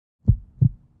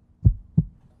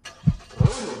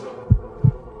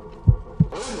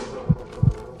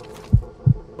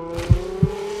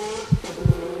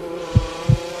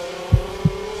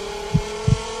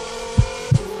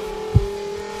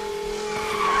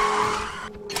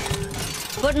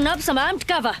Putting up some amped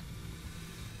cover.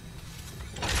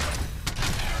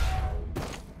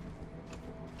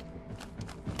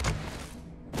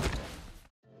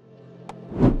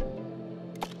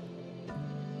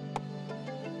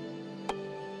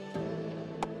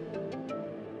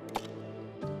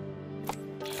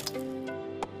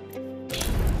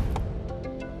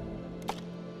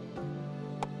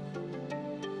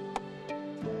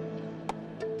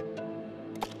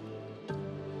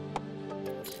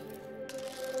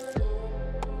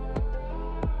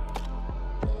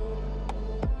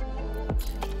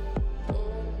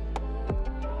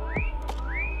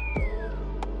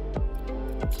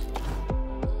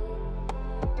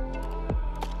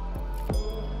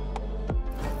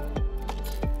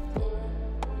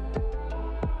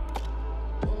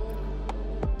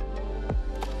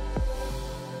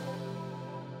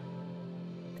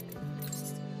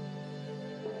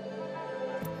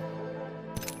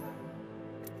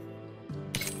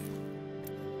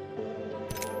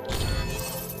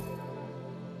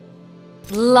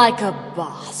 Like a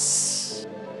boss.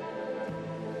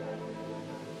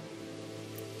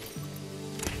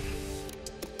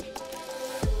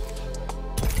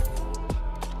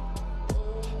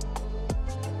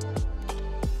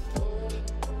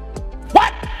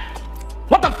 What?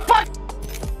 What the fuck?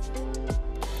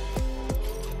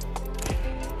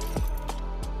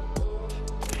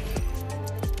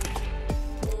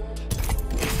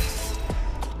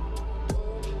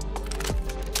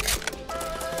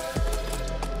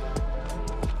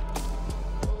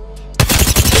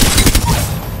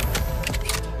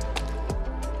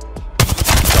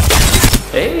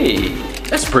 Hey,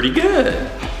 that's pretty good.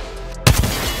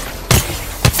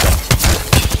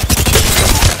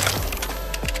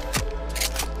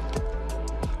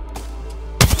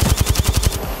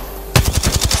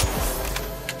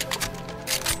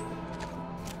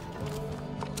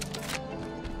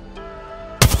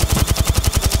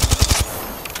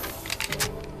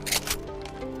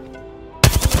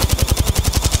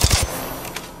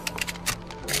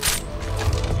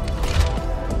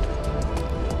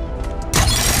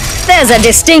 There's a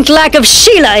distinct lack of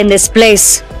Sheila in this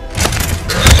place.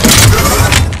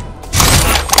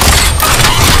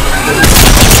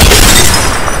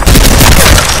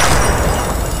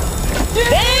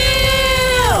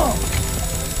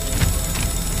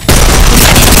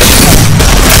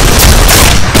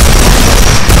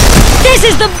 This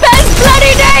is the best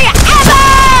bloody day ever!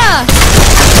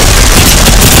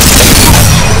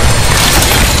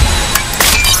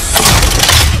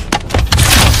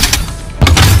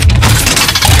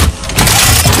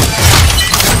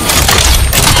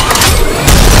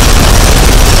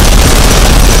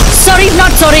 Sorry,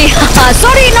 not sorry.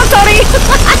 Sorry, not sorry.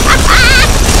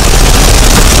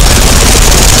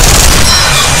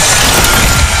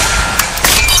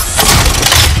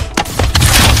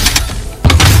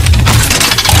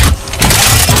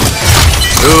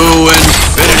 To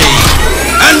infinity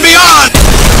and beyond!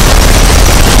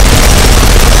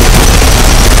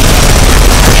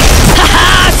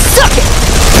 Haha, suck it!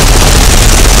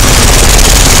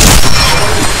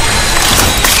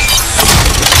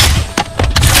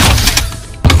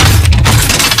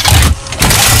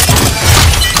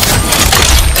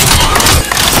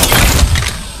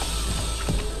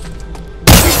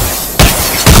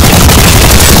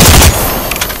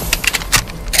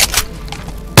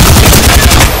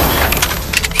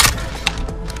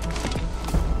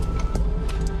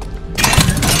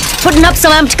 Putting up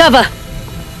some amped cover.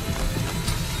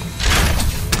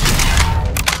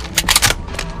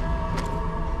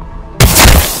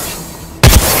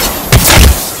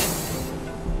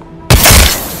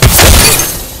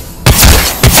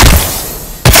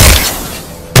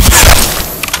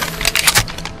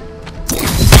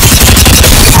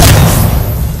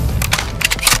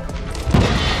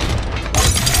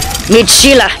 Meet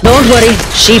Sheila, don't worry,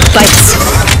 she bites.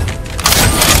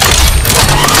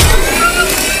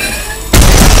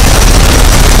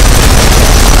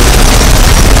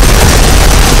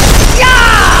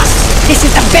 This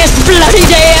is the best bloody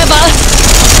day ever!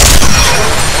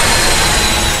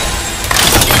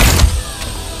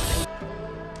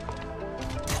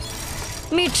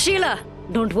 Meet Sheila.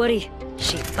 Don't worry,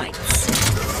 she bites.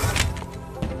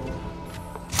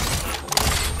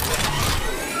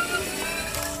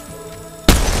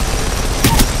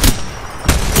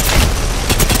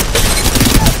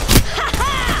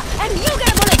 And you get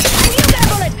a bullet! And you get a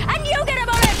bullet! And you get a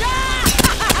bullet!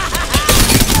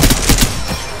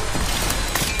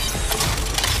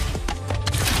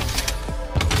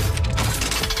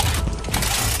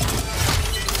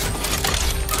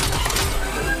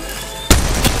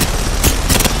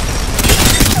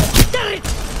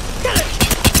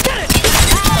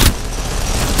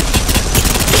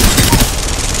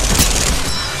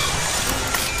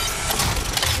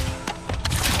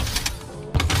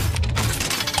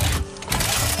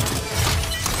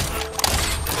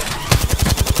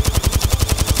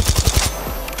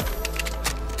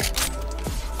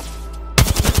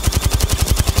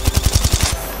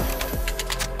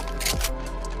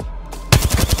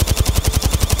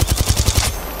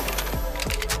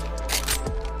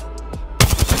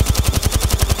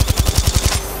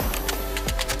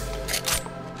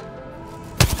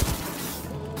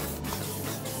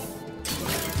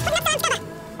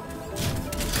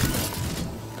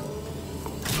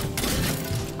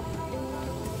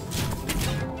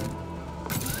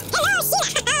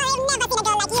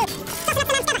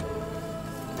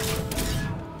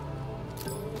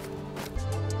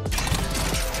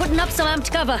 up some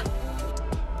amped cover.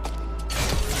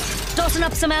 Tossing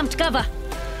up some amped cover.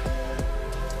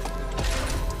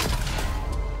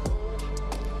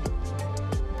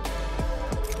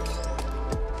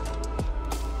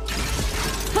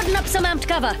 Putting up some amped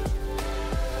cover.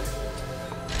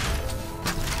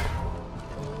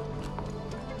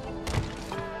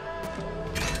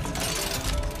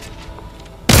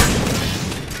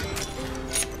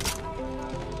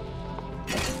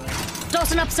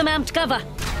 Tossing up some amped cover.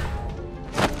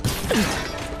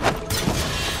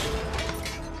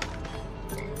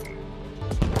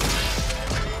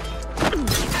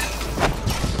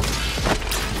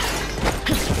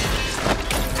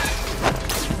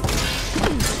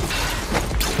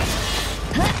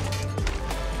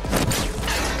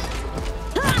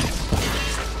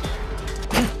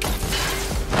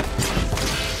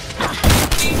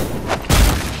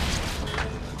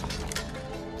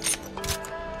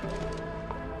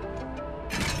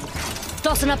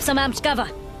 Tossing up some amped cover.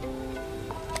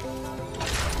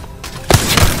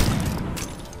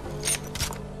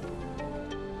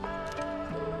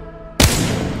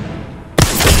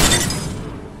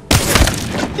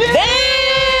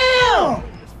 Damn!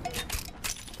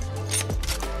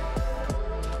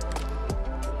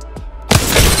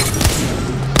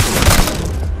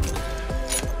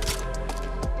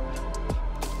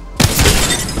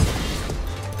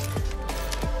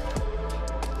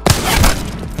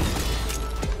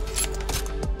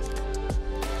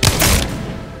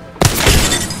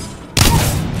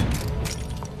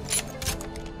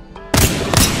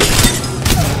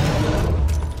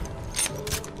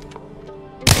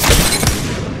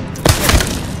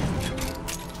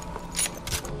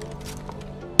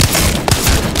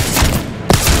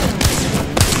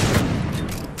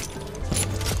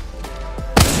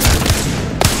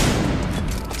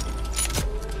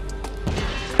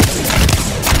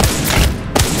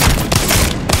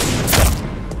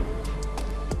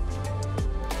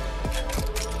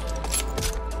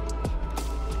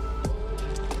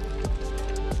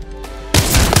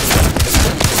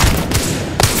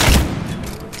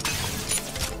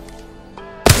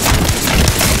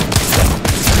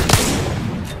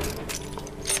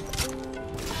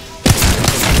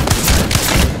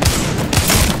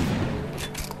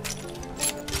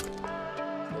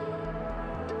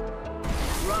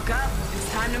 Look up.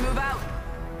 It's time to move out.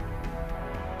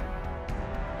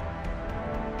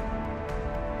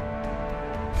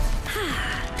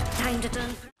 Time to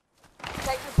turn.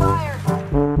 Take the fire.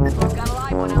 We've got a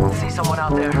live one out there. See someone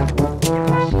out there.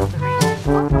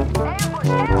 Ambush!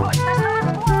 Ambush! There's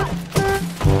another squad!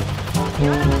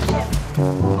 You're on the ship.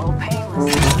 Oh,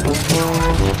 painless.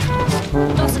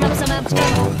 Tossing up some amped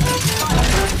cover.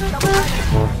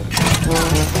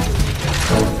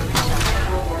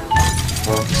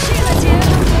 Sheila's here.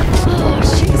 Oh,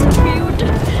 she's weird.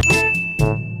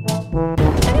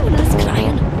 Anyone else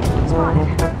crying? Spotted.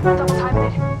 Double timing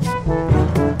it.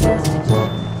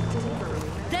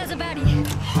 There's a baddie.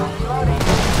 Reloading.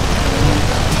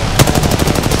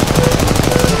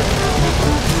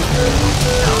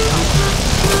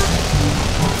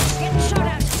 Getting shot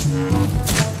at.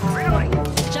 Reloading.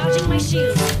 Charging my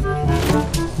shield.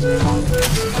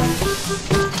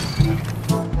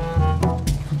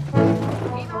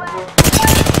 Keep the left.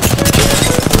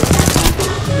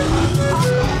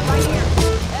 Right here.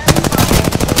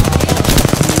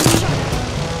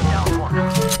 Down one.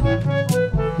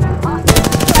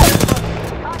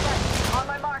 Contact on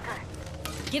my marker.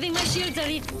 Giving my shields a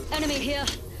read. Enemy here.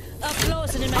 Up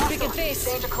close and in my freaking face.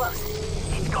 Danger close.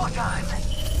 It's go time.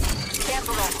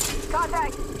 Cancel that.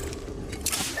 Contact.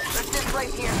 Let's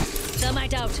displace here.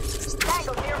 Thermite out.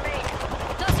 Tango near me.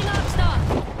 Tossing up star.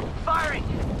 Firing.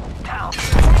 Down.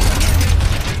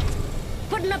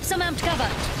 Putting up some amped cover.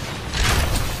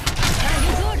 Are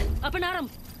you good? Up and at 'em.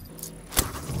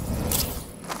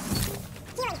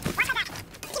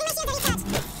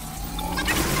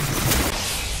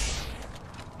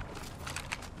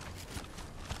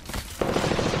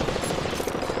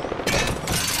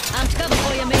 Amped cover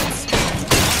for your mates.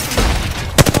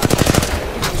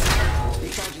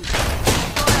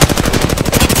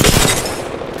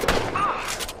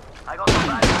 I got the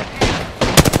bad idea.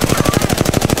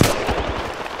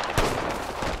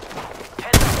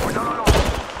 Head up. No.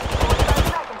 45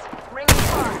 seconds. Ring the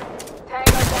car.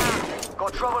 Tango down.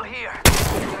 Got trouble here.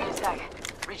 Give me a sec.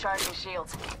 Recharging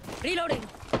shields. Reloading.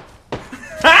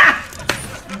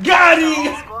 Got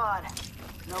him! Squad.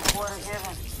 No quarter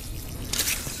given.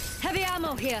 Heavy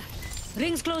ammo here.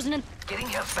 Rings closing in. Getting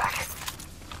health back.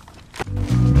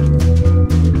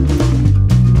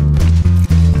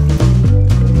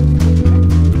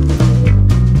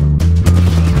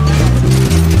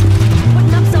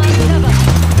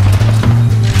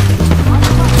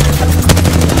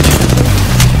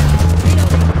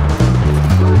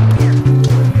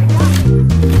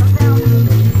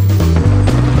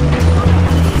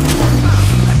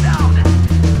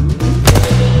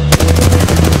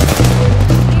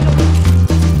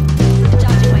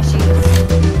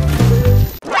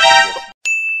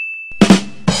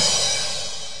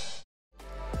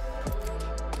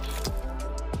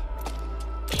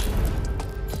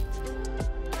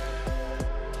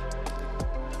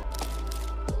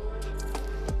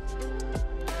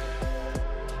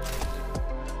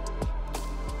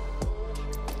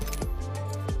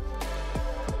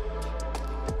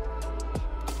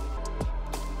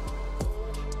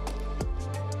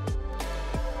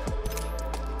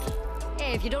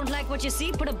 If you don't like what you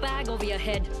see, put a bag over your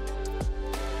head.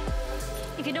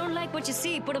 If you don't like what you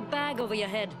see, put a bag over your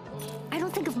head. I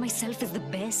don't think of myself as the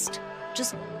best.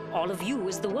 Just all of you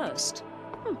is the worst.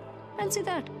 Fancy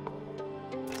that.